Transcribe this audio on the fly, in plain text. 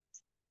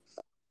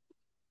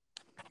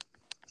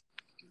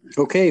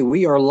Okay,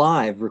 we are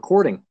live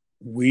recording.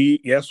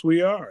 Yes,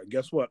 we are.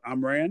 Guess what?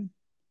 I'm Rand,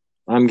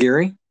 I'm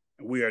Gary.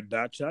 and we are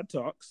Dot Shot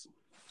Talks,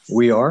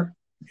 We are,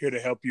 here to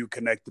help you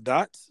connect the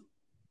dots.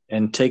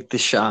 and take the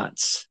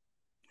shots.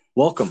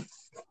 Welcome.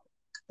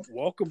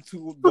 Welcome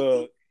to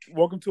the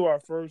welcome to our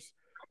first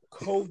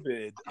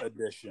COVID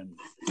edition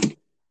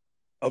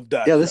of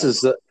Dot Yeah, this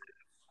Shot.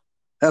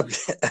 is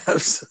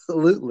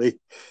absolutely.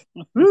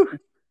 Whew.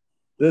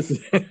 This is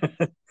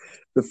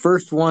the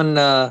first one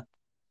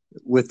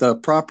with a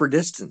proper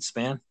distance,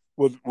 man.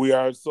 We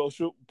are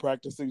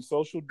practicing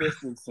social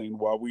distancing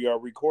while we are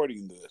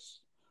recording this.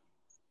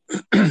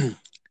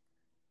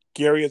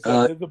 Gary is at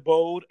uh, his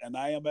abode, and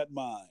I am at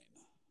mine.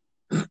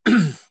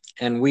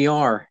 and we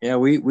are, yeah,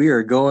 we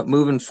are going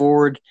moving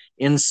forward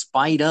in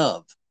spite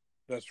of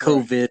That's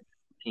right.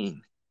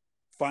 COVID-19.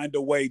 Find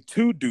a way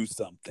to do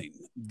something.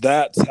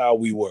 That's how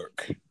we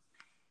work.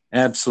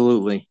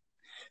 Absolutely.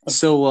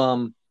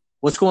 So,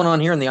 what's going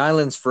on here in the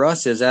islands for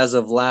us is, as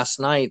of last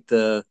night,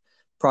 the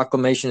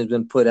proclamation has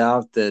been put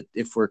out that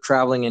if we're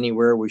traveling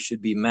anywhere, we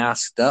should be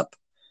masked up.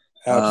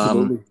 Um,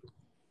 Absolutely.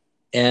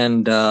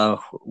 and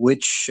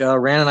which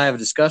Rand and I have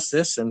discussed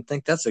this and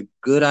think that's a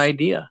good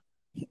idea.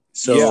 Yeah.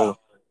 So,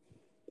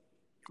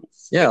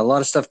 yeah, a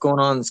lot of stuff going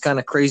on. It's kind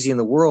of crazy in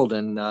the world,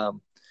 and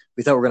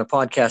we thought we are going to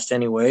podcast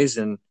anyways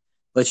and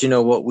let you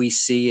know what we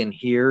see and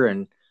hear.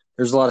 And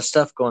there's a lot of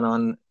stuff going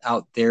on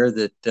out there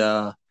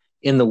that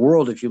in the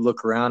world, if you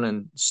look around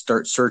and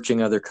start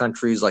searching other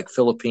countries like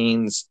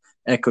Philippines,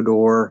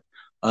 Ecuador,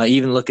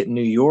 even look at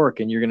New York,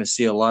 and you're going to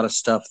see a lot of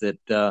stuff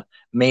that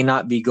may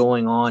not be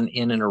going on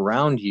in and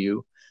around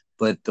you,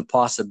 but the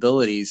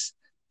possibilities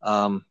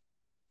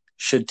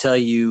should tell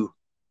you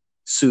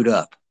suit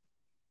up.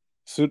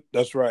 So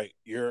that's right.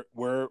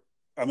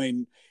 I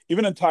mean,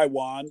 even in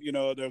Taiwan,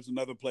 there's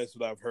another place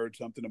that I've heard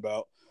something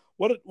about.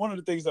 One of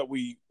the things that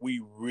we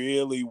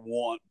really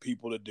want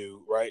people to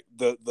do, right?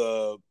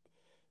 The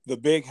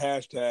big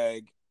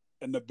hashtag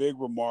and the big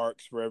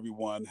remarks for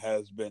everyone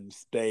has been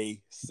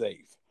stay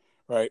safe,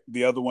 right?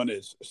 The other one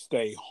is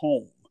stay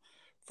home.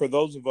 For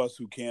those of us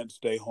who can't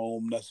stay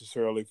home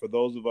necessarily, for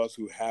those of us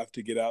who have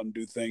to get out and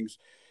do things,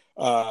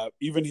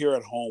 even here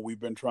at home, we've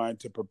been trying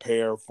to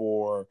prepare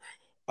for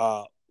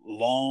uh,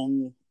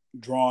 long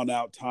drawn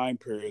out time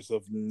periods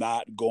of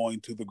not going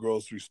to the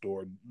grocery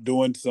store,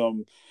 doing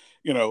some,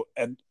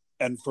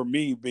 and for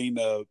me being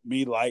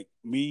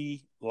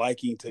me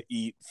liking to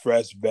eat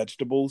fresh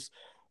vegetables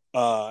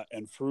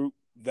and fruit,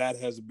 that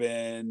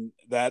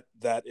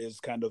is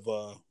kind of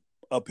a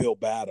uphill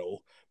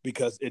battle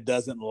because it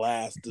doesn't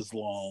last as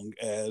long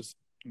as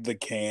the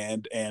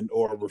canned and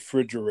or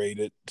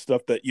refrigerated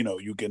stuff that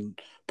you can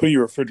put in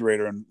your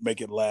refrigerator and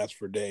make it last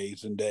for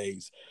days and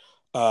days.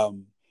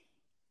 um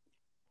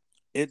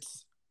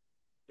it's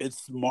it's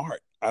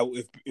smart.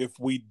 If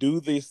we do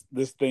this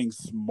thing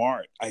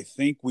smart, I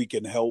think we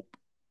can help.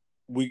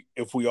 We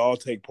If we all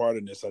take part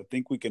in this, I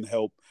think we can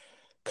help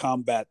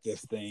combat this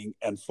thing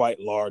and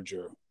fight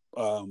larger.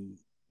 Um,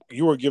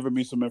 you were giving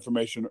me some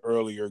information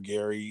earlier,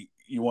 Gary.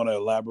 You want to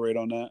elaborate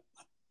on that?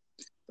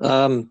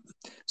 Um,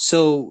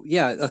 so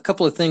yeah, a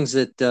couple of things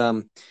that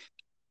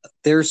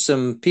there's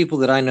some people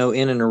that I know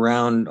in and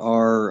around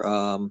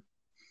our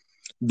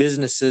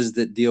businesses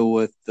that deal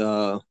with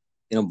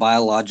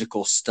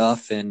biological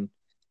stuff, and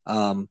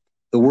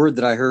the word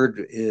that I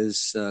heard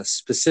is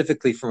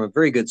specifically from a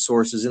very good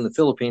source is in the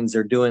Philippines.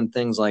 They're doing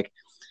things like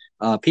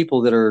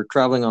people that are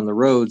traveling on the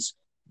roads.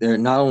 They're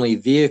not only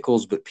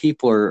vehicles, but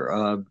people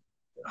are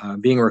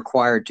being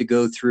required to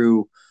go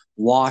through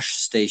wash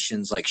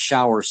stations, like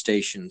shower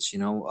stations.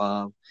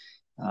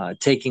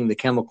 Taking the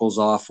chemicals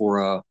off,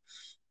 or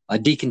a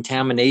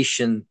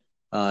decontamination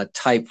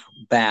type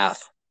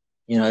bath,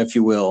 if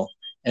you will.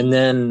 And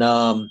then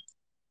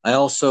I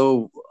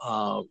also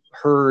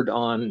heard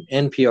on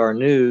NPR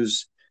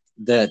News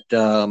that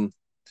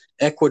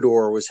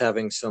Ecuador was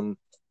having some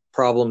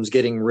problems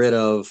getting rid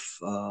of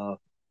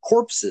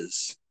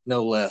corpses,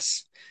 no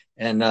less.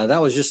 And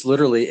that was just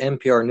literally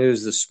NPR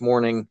News this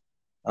morning,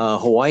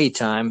 Hawaii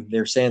time.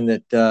 They're saying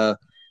that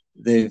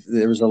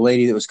there was a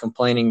lady that was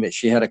complaining that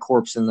she had a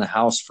corpse in the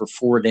house for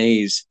 4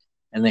 days,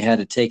 and they had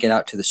to take it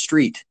out to the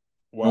street.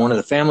 And one of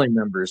Wow. the family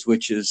members,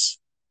 which is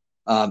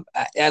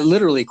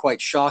literally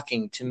quite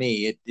shocking to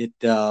me.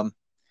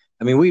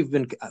 I mean, we've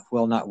been,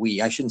 well, not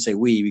we, I shouldn't say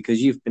we,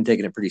 because you've been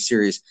taking it pretty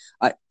serious.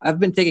 I've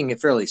been taking it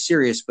fairly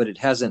serious, but it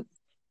hasn't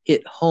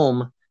hit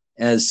home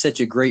as such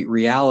a great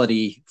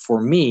reality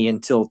for me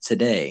until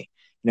today.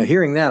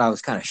 Hearing that, I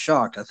was kind of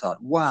shocked. I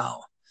thought,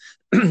 wow.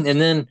 And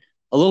then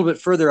a little bit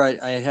further,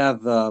 I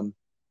have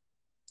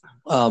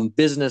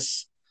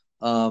business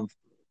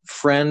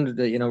friend,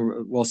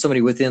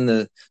 somebody within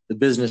the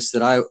business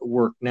that I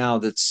work now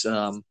that's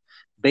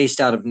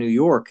based out of New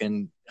York,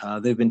 and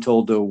they've been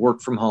told to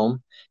work from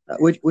home,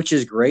 which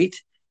is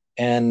great.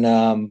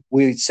 And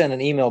we sent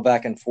an email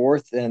back and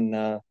forth, and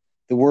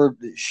the word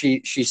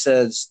she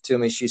says to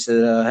me, she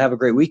said, "Have a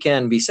great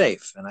weekend, be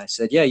safe." And I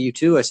said, "Yeah, you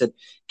too." I said,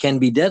 "Can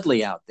be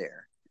deadly out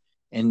there."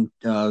 And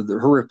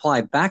her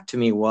reply back to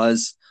me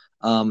was,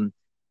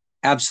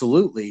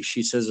 Absolutely.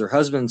 She says her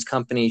husband's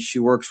company, she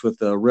works with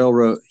the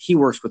railroad, he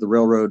works with the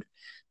railroad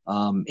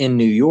in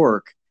New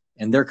York,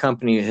 and their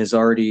company has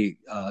already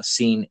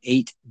seen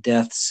 8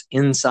 deaths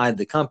inside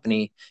the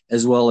company,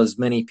 as well as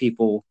many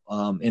people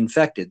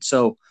infected.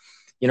 So,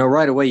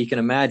 right away you can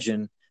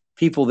imagine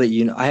people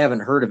that I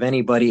haven't heard of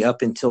anybody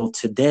up until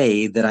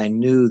today that I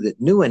knew that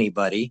knew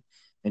anybody.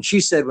 And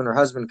she said when her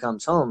husband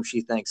comes home,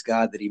 she thanks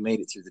God that he made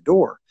it through the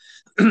door.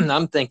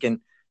 I'm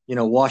thinking,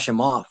 wash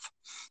him off.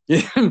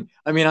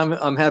 I mean,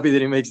 I'm happy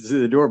that he makes it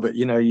through the door, but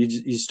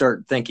you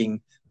start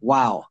thinking,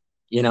 wow,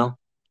 you know,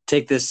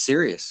 take this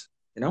serious,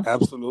 you know?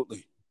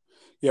 Absolutely.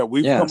 Yeah,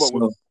 Yeah.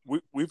 So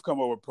we've come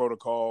up with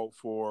protocol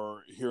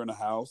for here in the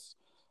house.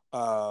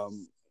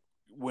 Um,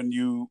 when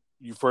you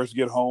first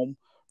get home,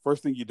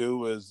 first thing you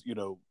do is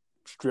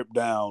strip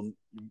down,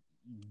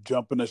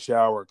 jump in the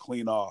shower,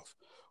 clean off.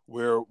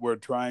 We're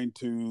trying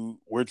to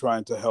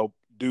help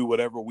do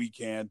whatever we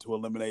can to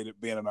eliminate it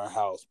being in our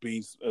house,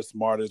 being as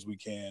smart as we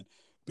can,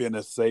 being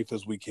as safe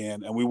as we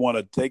can, and we want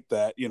to take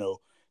that,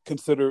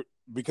 consider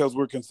because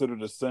we're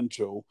considered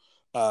essential.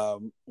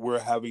 We're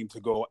having to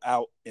go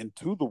out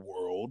into the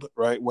world,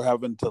 right? We're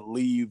having to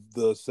leave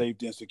the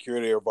safety and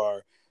security of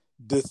our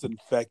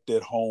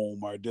disinfected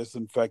home, our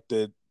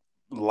disinfected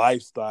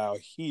lifestyle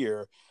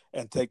here,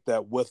 and take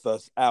that with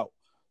us out.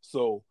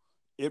 So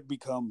it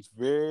becomes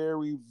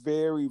very,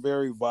 very,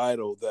 very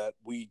vital that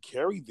we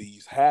carry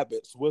these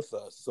habits with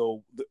us.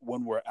 So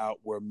when we're out,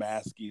 we're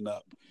masking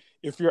up.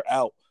 If you're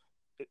out,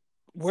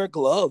 wear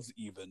gloves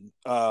even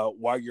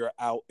while you're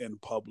out in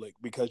public,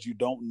 because you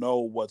don't know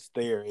what's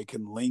there. It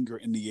can linger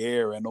in the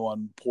air and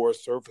on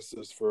porous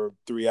surfaces for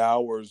 3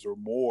 hours or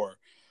more.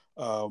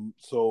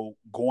 So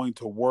going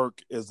to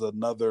work is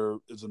another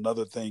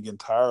thing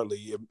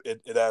entirely.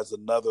 It adds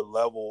another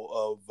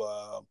level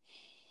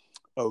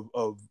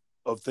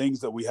of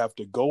things that we have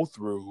to go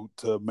through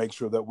to make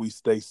sure that we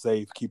stay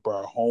safe, keep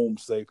our home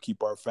safe,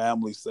 keep our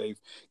family safe,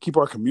 keep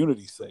our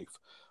community safe.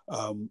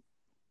 Um,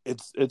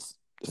 it's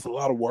a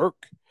lot of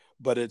work,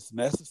 but it's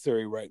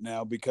necessary right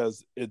now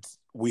because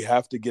we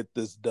have to get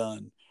this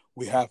done.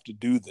 We have to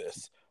do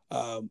this.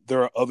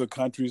 There are other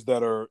countries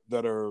that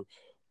are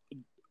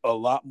a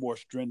lot more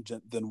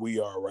stringent than we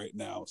are right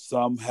now.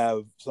 Some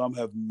have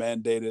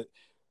mandated.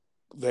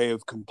 They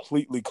have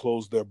completely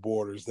closed their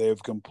borders. They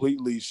have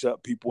completely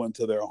shut people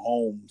into their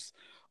homes.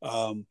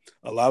 A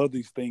lot of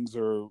these things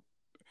are.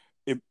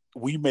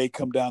 We may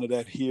come down to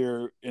that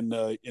here in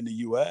the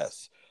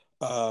U.S.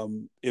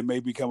 It may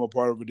become a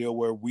part of a deal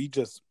where we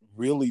just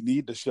really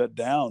need to shut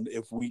down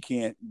if we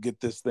can't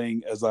get this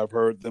thing, as I've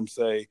heard them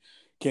say,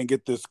 can't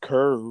get this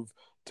curve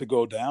to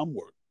go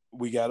downward.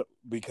 We got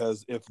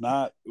Because if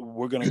not,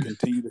 we're going to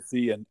continue to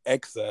see an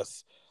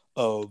excess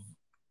of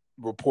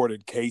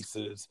reported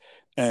cases,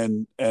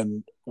 and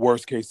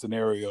worst case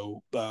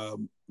scenario,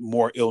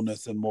 more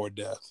illness and more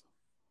death.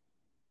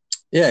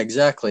 yeah,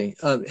 exactly.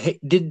 Hey,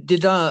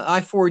 did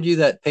I forward you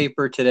that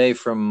paper today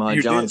from You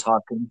did. Johns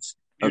Hopkins?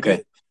 You Okay.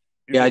 did.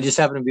 You Yeah, I did. just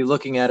happen to be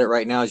looking at it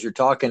right now as you're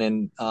talking,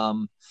 and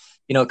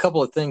a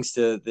couple of things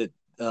that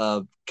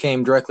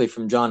came directly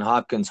from John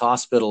Hopkins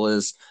Hospital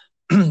is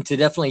to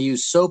definitely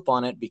use soap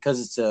on it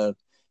because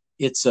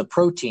it's a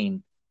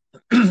protein,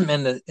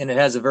 and it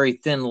has a very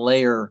thin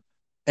layer,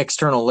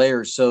 external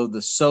layer, so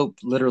the soap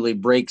literally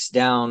breaks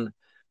down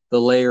the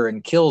layer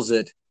and kills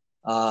it.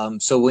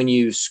 So when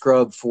you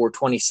scrub for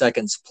 20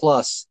 seconds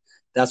plus,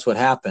 that's what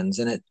happens,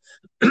 and it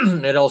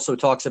it also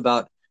talks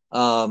about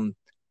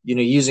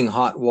using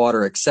hot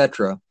water,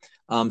 etc.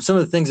 Some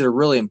of the things that are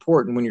really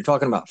important when you're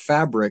talking about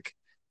fabric,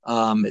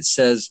 it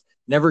says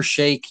never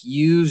shake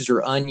used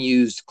or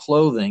unused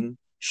clothing,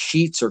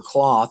 sheets or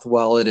cloth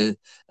while it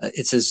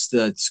says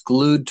that it's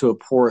glued to a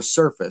porous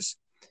surface.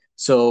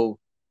 So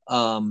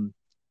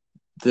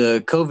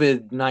the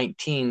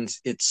COVID-19,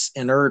 it's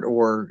inert,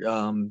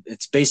 or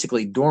it's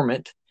basically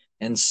dormant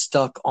and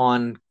stuck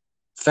on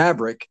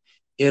fabric.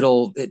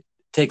 It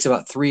takes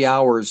about 3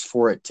 hours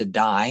for it to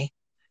die,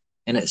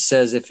 and it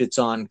says if it's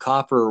on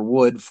copper or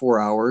wood, 4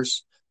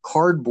 hours,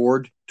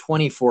 cardboard,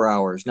 24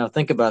 hours. Now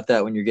think about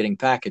that when you're getting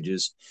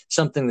packages,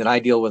 something that I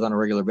deal with on a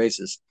regular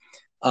basis.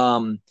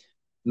 Um,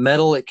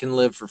 Metal, it can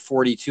live for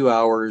 42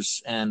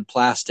 hours, and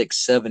plastic,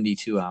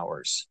 72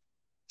 hours.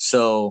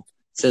 So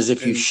it says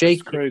And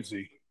it's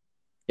crazy.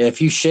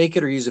 if you shake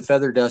it or use a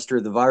feather duster,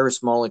 the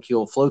virus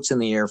molecule floats in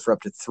the air for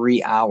up to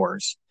 3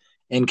 hours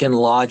and can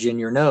lodge in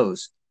your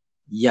nose.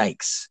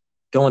 Yikes.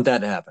 Don't want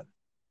that to happen.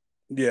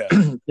 Yeah.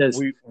 It says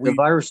We the we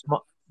virus.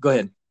 Go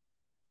ahead.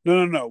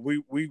 No.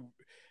 We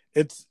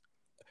it's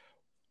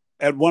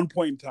At one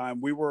point in time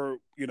we were,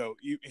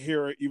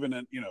 here, even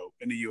in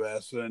the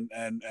US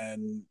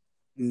and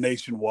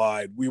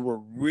nationwide, we were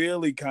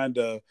really kind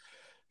of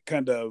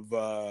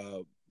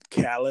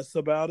callous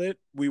about it.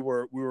 We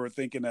were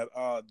thinking that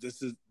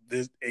this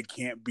it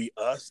can't be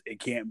us, it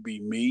can't be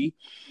me.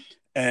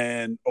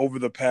 And over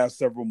the past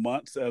several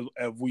months,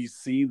 as we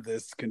seen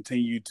this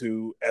continue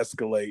to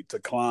escalate, to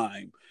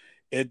climb,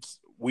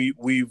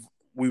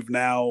 we've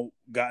now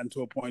gotten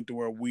to a point to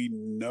where we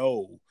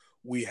know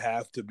we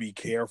have to be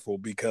careful,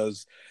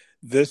 because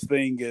this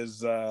thing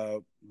is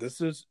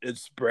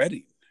it's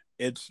spreading.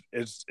 It's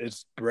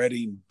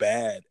spreading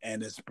bad,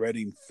 and it's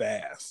spreading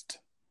fast.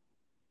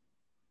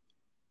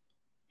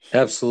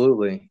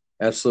 Absolutely,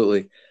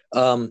 absolutely.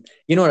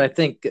 You know what I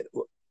think?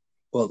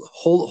 Well,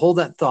 hold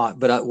that thought.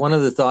 But one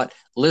other thought: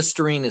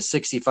 Listerine is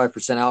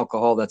 65%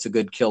 alcohol. That's a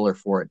good killer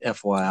for it.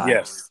 FYI.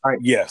 Yes, All right.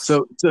 yes.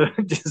 So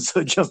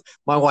just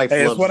my wife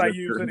Hey, it's loves what I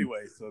use Listerine.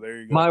 anyway. So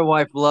there you go. My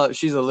wife loves.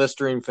 She's a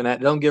Listerine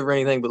fanatic. Don't give her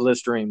anything but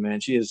Listerine, man.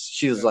 She is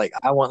Yeah. like,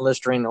 I want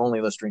Listerine,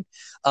 only Listerine.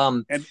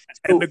 Um, And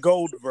so the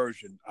gold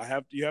version.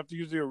 You have to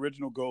use the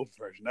original gold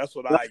version. That's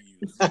what I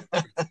use.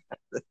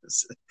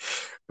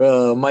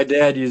 my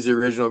dad used the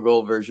original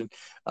gold version.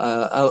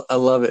 I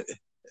love it.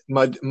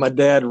 My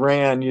dad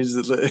ran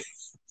used it.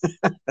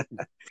 There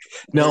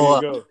No,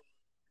 you go.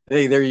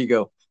 hey, there you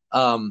go.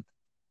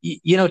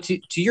 You know,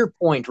 to your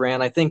point,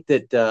 Rand, I think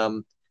that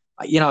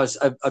you know,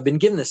 I've been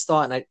given this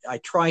thought, and I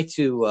try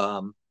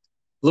to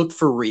look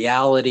for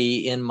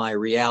reality in my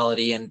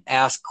reality and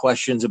ask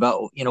questions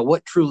about, you know,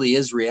 what truly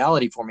is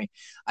reality for me.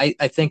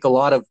 I think a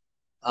lot of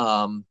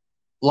um,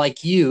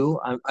 like you,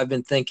 I've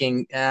been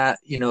thinking,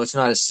 you know, it's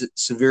not as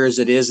severe as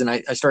it is, and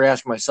I started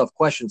asking myself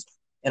questions.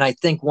 And I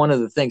think one of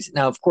the things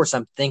now, of course,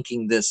 I'm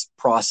thinking this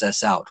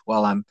process out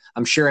while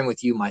I'm sharing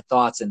with you my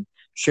thoughts and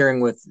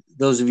sharing with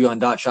those of you on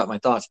Dot Shot my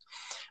thoughts.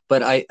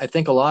 But I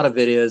think a lot of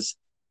it is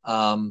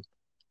um,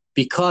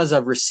 because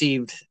I've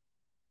received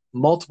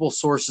multiple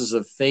sources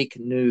of fake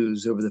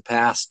news over the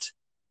past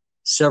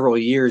several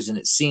years, and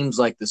it seems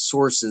like the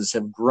sources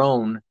have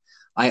grown.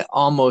 I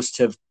almost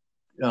have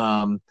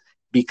um,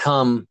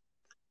 become,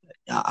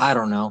 I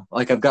don't know,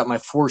 like I've got my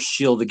force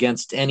shield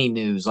against any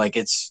news. Like,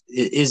 is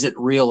it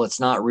real? It's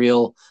not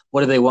real.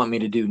 What do they want me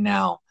to do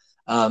now?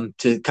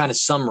 To kind of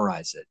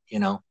summarize it, you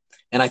know?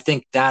 And I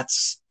think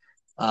that's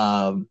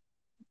um,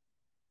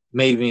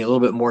 made me a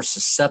little bit more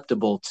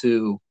susceptible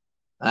to,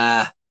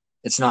 ah,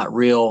 it's not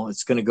real.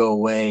 It's going to go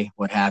away,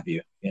 what have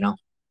you, you know?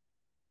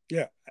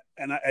 Yeah.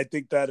 And I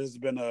think I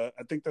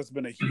think that's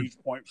been a huge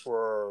point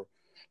for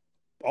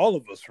all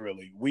of us,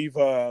 really. We've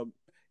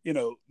you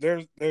know,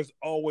 there's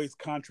always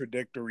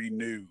contradictory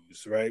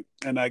news, right?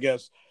 And I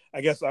guess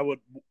I would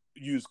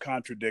use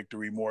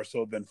contradictory more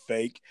so than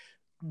fake,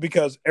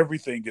 because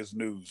everything is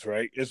news,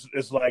 right?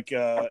 It's like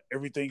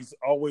everything's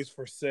always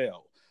for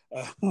sale.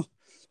 uh,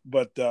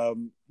 but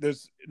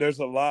there's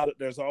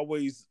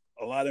always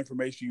a lot of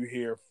information you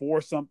hear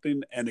for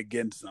something and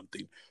against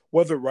something,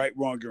 whether right,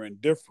 wrong, or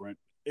indifferent.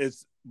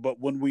 It's But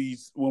when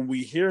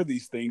we hear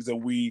these things,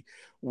 and we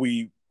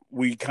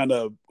we kind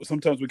of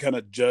sometimes we kind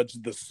of judge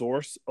the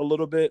source a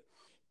little bit,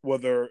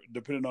 whether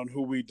depending on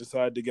who we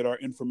decide to get our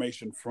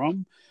information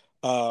from.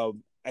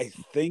 I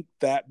think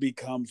that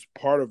becomes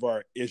part of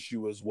our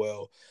issue as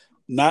well.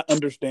 Not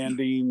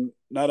understanding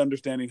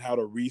how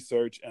to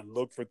research and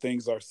look for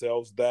things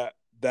ourselves.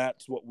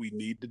 That's what we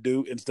need to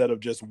do, instead of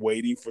just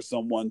waiting for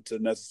someone to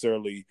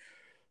necessarily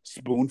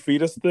spoon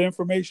feed us the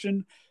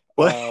information.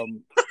 What?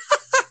 Um,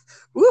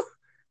 Woo!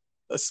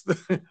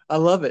 I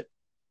love it.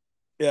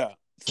 yeah.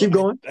 So Keep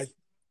going.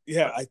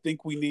 I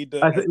think we need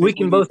We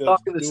can both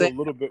talk at the do a same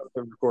little bit.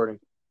 time of recording.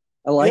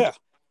 I like Yeah, it.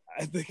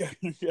 I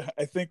think yeah,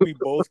 I think we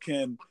both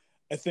can.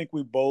 I think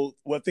we both.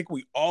 Well, I think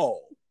we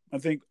all. I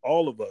think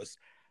all of us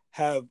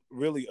have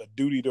really a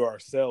duty to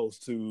ourselves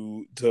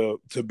to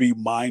be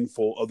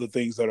mindful of the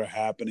things that are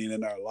happening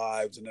in our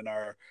lives and in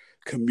our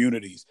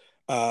communities.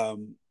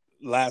 Um,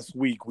 Last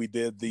week we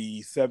did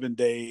the 7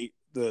 day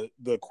the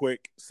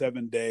quick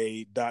 7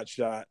 day dot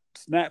shot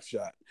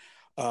snapshot,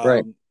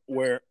 Right.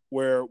 where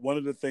one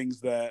of the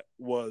things that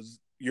was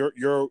your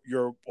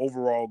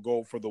overall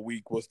goal for the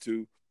week was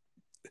to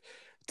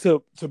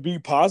be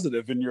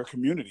positive in your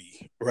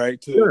community,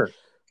 right? Sure.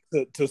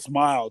 To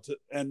smile,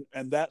 and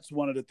that's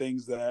one of those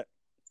things that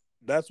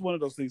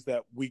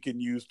we can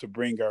use to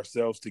bring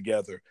ourselves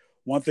together.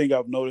 One thing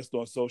I've noticed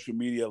on social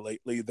media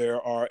lately,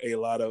 there are a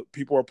lot of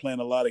people are playing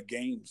a lot of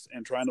games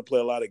and trying to play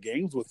a lot of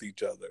games with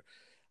each other.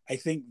 I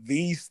think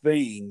these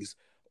things,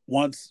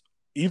 once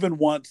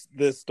once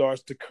this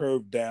starts to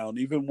curve down,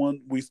 even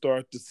when we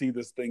start to see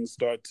this thing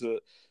start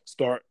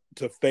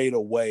to fade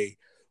away,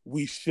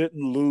 we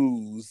shouldn't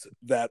lose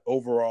that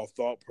overall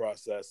thought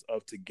process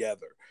of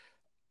together.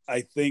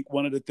 I think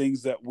one of the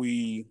things that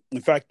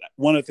in fact,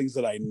 one of the things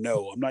that I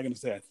know, I'm not going to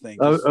say I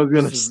think, I because was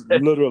gonna this is say.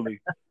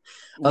 literally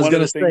I was one of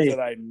gonna the things say. that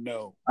I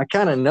know. I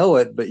kind of know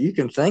it, but you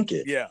can think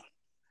it. Yeah,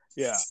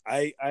 yeah,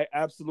 I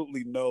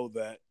absolutely know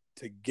that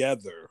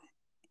together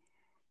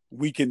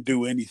we can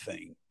do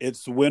anything.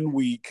 It's when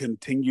we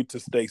continue to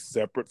stay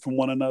separate from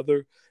one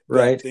another that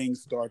Right.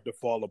 things start to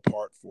fall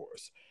apart for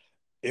us.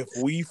 If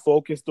we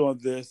focused on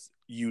this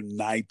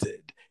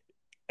united,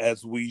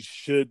 as we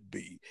should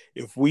be,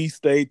 if we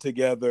stay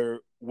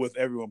together with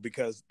everyone,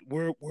 because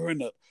we're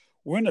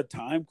in a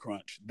time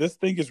crunch. This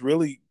thing is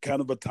really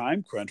kind of a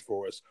time crunch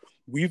for us.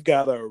 We've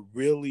got to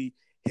really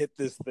hit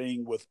this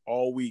thing with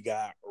all we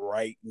got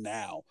right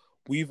now.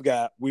 We've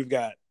got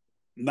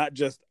not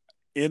just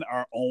in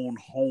our own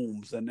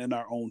homes and in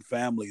our own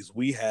families.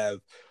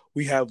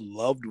 We have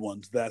loved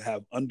ones that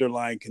have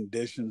underlying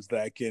conditions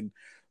that can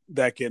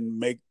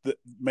make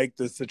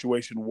the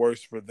situation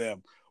worse for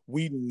them.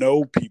 We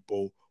know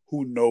people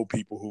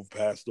who've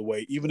passed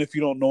away, even if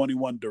you don't know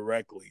anyone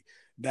directly.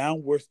 Now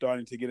we're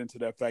starting to get into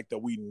that fact that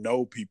we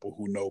know people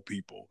who know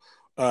people.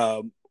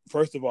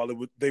 First of all,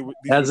 these were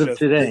As of just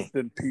today.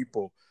 distant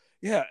people.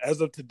 Yeah, as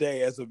of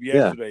today, as of Yeah.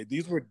 yesterday,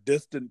 these were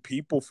distant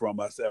people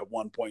from us at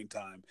one point in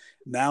time.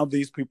 Now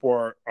these people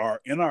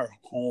are in our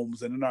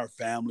homes and in our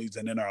families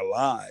and in our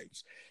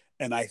lives.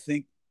 And I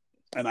think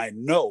and I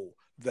know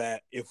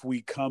that if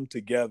we come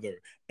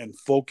together and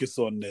focus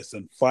on this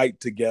and fight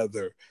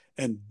together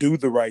and do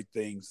the right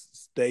things,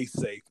 stay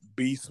safe,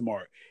 be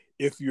smart.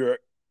 If you're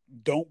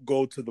Don't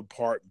go to the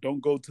park,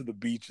 don't go to the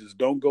beaches,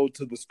 don't go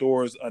to the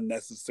stores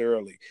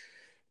unnecessarily.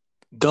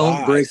 Don't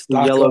Buy, break the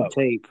stock yellow up.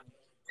 tape.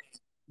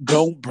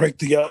 Don't break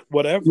the Yeah.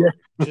 whatever.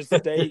 Just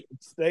stay.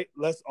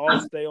 Let's all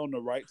stay on the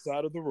right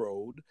side of the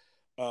road.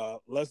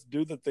 Let's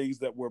do the things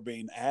that we're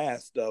being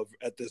asked of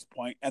at this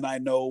point. And I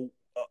know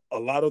a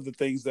lot of the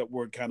things that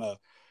we're kind of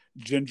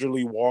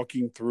gingerly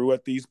walking through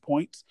at these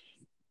points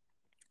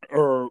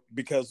are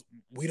because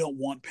we don't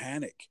want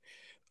panic.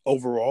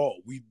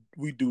 Overall,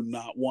 we do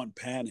not want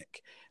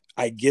panic.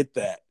 I get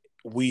that.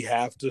 We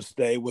have to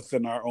stay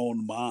within our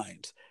own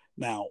minds.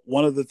 Now,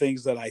 one of the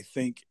things that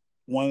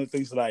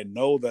I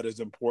know that is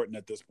important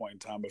at this point in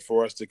time is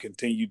for us to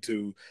continue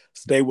to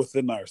stay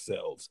within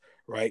ourselves,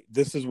 right?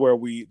 This is where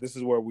we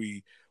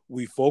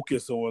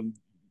focus on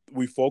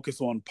we focus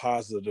on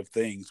positive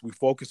things. We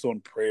focus on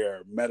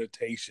prayer,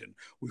 meditation.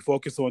 We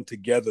focus on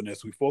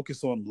togetherness. We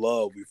focus on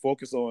love. We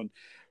focus on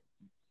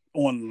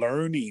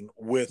learning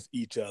with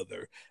each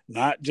other,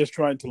 not just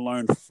trying to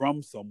learn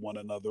from someone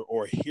another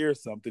or hear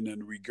something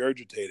and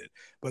regurgitate it.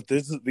 But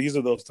these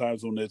are those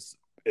times when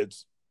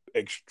it's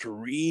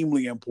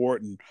extremely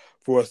important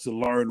for us to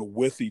learn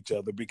with each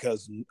other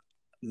because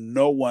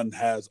no one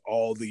has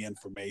all the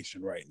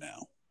information right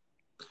now.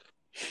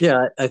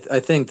 Yeah, I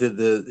think that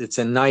it's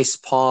a nice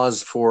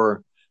pause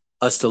for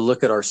us to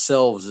look at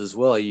ourselves as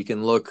well. You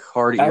can look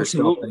hard at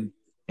yourself Absolutely.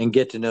 and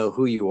get to know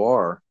who you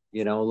are, a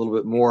little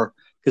bit more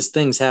because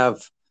things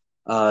have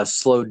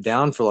slowed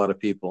down for a lot of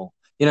people.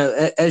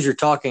 As you're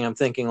talking, I'm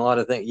thinking a lot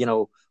of things.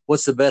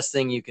 What's the best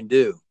thing you can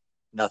do?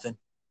 Nothing.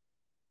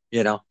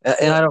 And I don't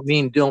Correct.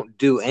 mean don't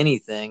do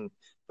anything,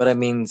 but I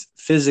mean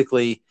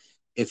physically,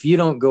 if you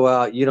don't go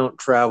out, you don't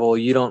travel,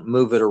 you don't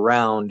move it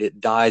around,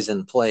 it dies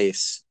in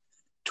place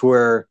to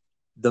where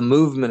the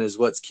movement is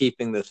what's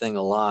keeping the thing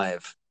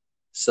alive.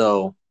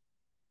 So,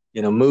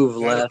 move That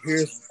less,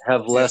 appears,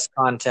 have yeah. less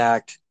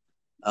contact,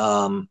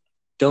 um,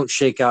 don't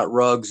shake out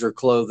rugs or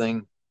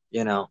clothing,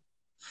 you know.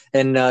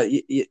 And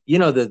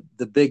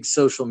the big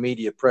social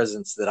media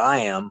presence that I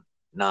am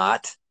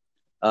not.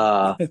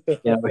 Uh, you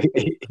know,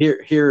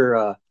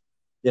 here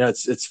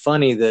it's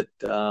funny that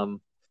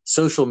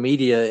social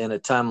media in a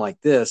time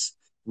like this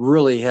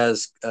really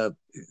has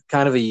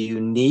kind of a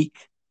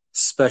unique,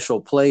 special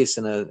place,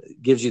 and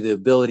gives you the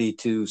ability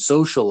to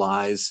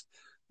socialize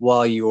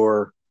while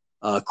you're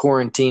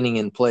quarantining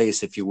in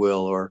place, if you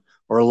will,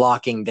 or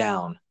locking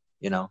down.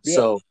 Yeah.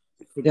 So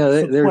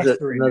there's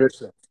Sequestering another.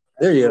 yourself.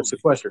 There you go, Absolutely.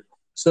 sequester.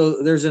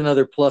 So there's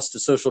another plus to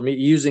social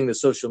media, using the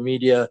social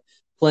media,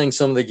 playing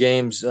some of the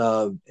games,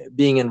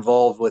 being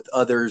involved with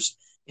others,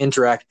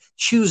 interact,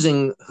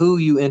 choosing who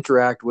you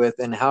interact with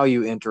and how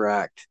you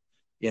interact,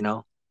 you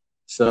know.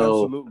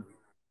 So, Absolutely.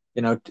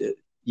 you know,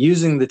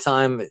 using the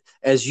time,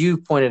 as you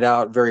pointed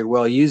out very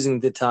well, using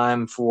the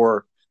time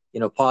for,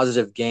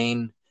 positive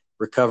gain,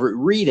 recovery,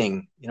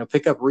 reading,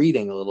 pick up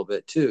reading a little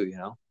bit too,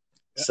 Yeah.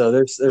 So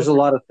there's a Look,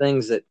 lot of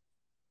things that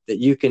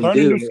you can learn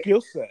a new do.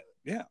 skill set.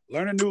 Yeah.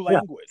 Learn a new Yeah.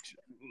 language.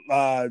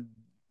 Uh,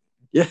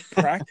 Yeah.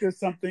 Practice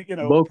something,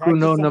 Boku practice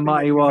no something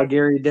that you Namaiwa have,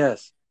 Gary Des.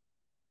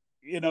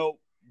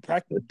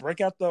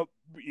 break out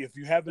if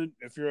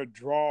you're a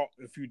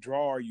if you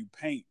draw or you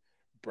paint,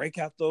 break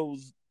out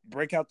those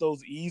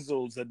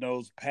easels and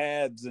those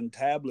pads and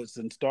tablets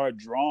and start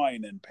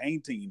drawing and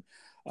painting.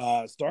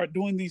 Start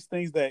doing these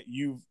things that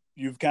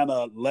you've kind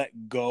of let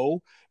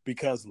go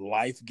because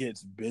life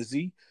gets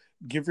busy.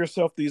 Give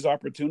yourself these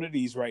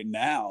opportunities right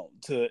now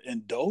to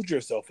indulge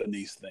yourself in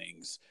these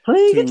things,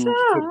 Play to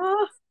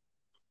guitar.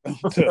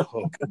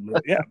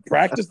 yeah,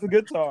 practice the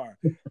guitar,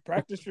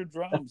 practice your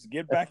drums,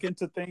 get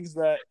into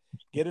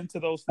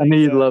those I knew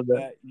things you'd love that.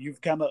 that you've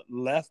kind of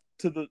left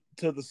to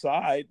the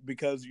side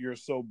because you're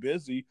so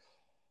busy.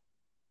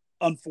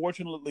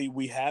 Unfortunately,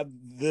 we have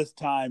this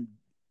time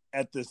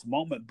at this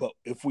moment, but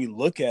if we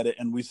look at it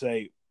and we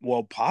say,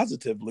 well,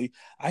 positively,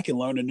 I can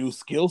learn a new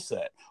skill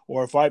set,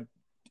 or if I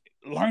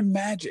learn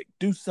magic,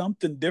 do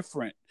something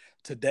different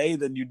today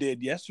than you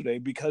did yesterday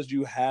because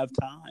you have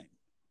time.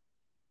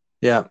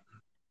 Yeah,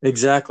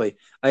 exactly.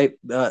 I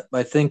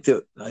think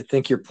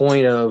your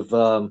point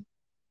of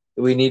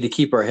we need to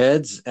keep our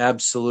heads.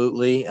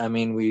 Absolutely. I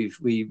mean,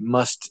 we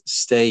must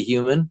stay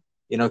human.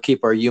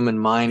 Keep our human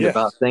mind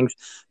about Yes. things.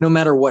 No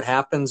matter what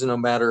happens, no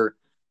matter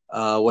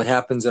what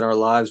happens in our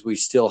lives, we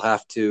still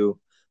have to.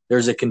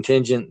 There's a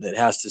contingent that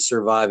has to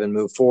survive and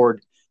move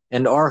forward.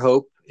 And our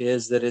hope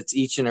is that it's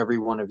each and every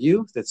one of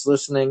you that's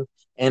listening,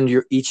 and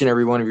each and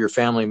every one of your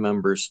family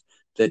members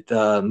that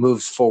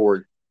moves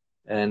forward,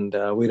 and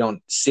we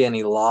don't see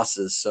any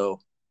losses. So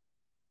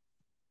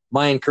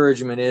my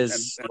encouragement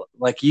is, and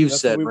like you've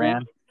that's what said, we want.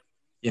 Rand,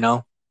 you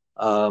know,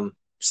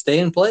 stay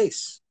in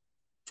place,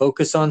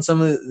 focus on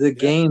some of the Yeah,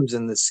 games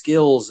and the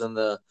skills and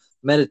the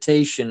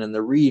meditation and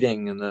the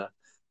reading and the,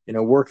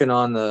 working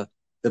on the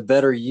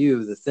better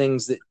you, the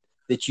things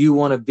that you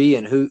want to be,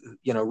 and who,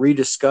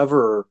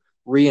 rediscover or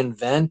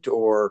reinvent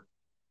or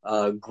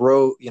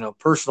grow.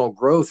 Personal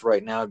growth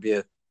right now would be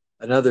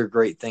another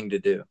great thing to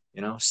do.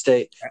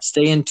 Stay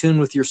in tune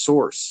with your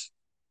source.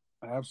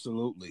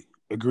 absolutely.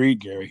 Agreed,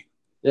 Gary.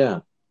 Yeah.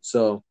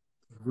 So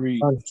Agreed.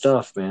 fun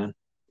stuff, man.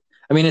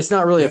 I mean, it's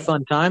not really a Yeah.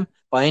 fun time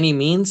by any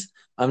means.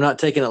 I'm not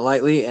taking it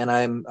lightly, and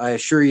I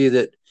assure you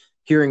that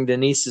hearing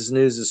Denise's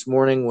news this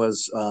morning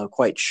was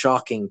quite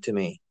shocking to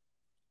me,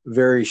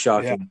 very Yeah.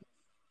 shocking.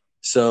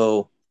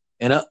 So,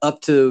 and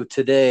up to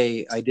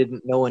today, I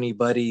didn't know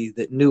anybody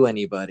that knew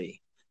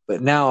anybody,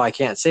 but now I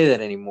can't say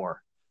that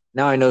anymore.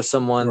 Now I know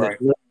someone that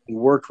Right. literally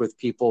worked with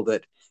people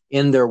that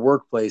in their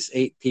workplace,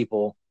 8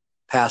 people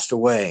passed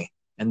away,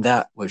 and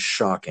that was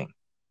shocking,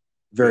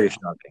 very Yeah.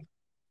 shocking.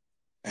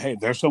 Hey,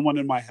 there's someone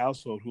in my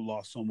household who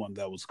lost someone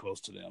that was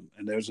close to them,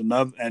 and there's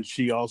another, and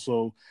she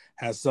also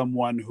has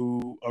someone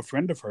who, a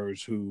friend of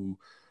hers, who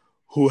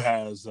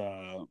has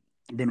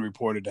been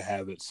reported to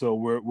have it. So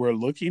we're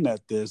looking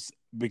at this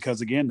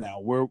because again, now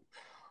we're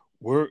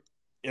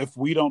if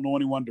we don't know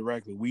anyone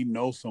directly, we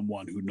know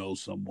someone who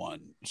knows someone.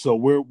 So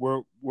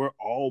we're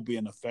all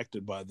being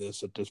affected by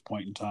this at this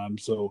point in time.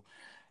 So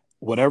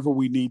whatever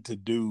we need to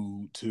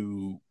do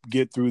to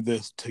get through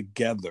this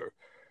together,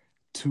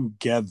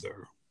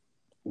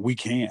 we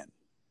can.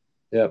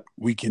 Yep.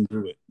 We can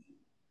do it.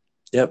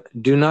 Yep.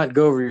 Do not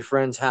go over your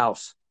friend's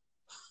house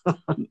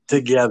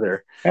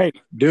together. Hey,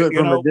 Do it you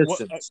from a know what?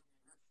 distance.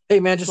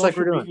 Hey, man, just like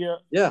we're Social doing. media,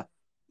 Yeah.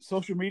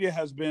 social media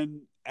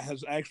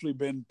has actually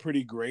been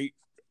pretty great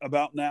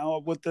about now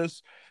with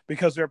this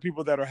because there are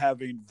people that are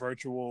having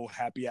virtual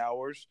happy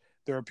hours.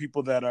 There are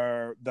people that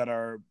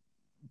are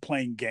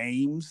playing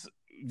games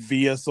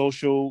via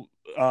social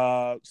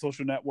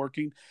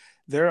networking.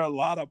 There are a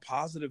lot of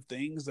positive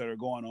things that are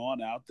going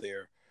on out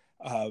there.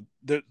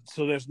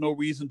 So there's no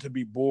reason to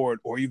be bored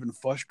or even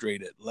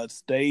frustrated. Let's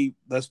stay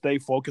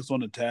focused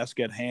on the task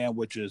at hand,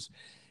 which is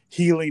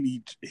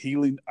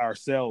healing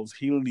ourselves,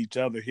 healing each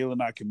other, healing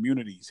our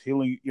communities,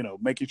 healing,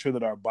 making sure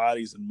that our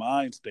bodies and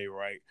minds stay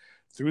right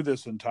through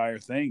this entire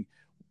thing.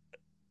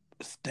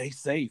 Stay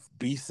safe,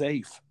 be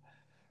safe.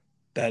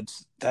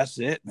 That's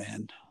it,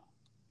 man.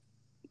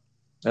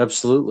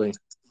 Absolutely.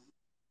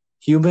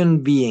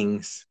 Human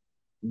beings.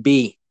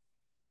 Be.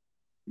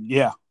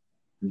 Yeah,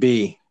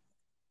 Be.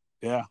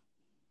 yeah,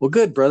 Well,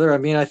 good, brother. I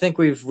mean, I think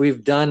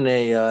we've done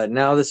a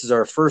now this is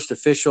our first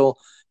official.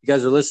 You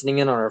guys are listening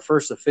in on our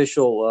first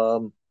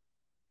official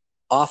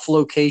off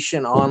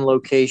location, on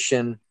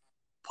location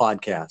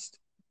podcast.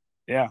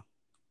 yeah.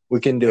 We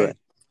can do Hey, it.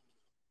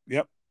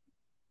 yep.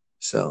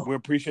 So, We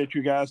appreciate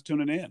you guys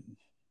tuning in.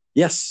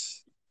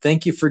 yes.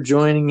 Thank you for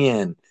joining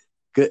in.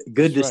 Good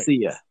That's to right. see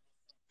you.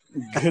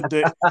 Good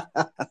day.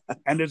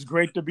 And it's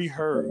great to be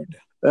heard.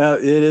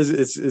 It is.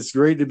 It's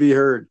great to be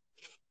heard.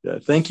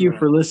 Thank That's you right.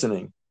 for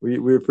listening. We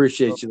So,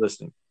 appreciate you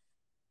listening.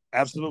 So,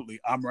 absolutely.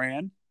 I'm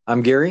Rand.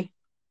 I'm Gary.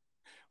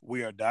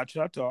 We are Dot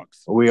Shot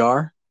Talks. We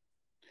are,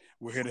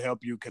 We're here to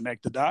help you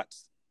connect the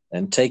dots.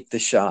 and take the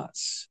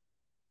shots.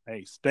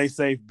 Hey, stay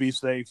safe, be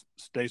safe,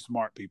 stay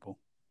smart, people.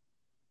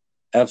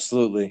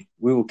 Absolutely.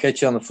 We will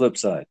catch you on the flip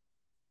side.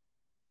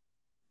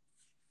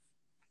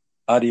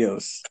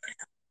 Adios.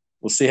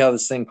 We'll see how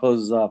this thing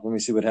closes off. Let me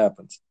see what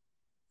happens.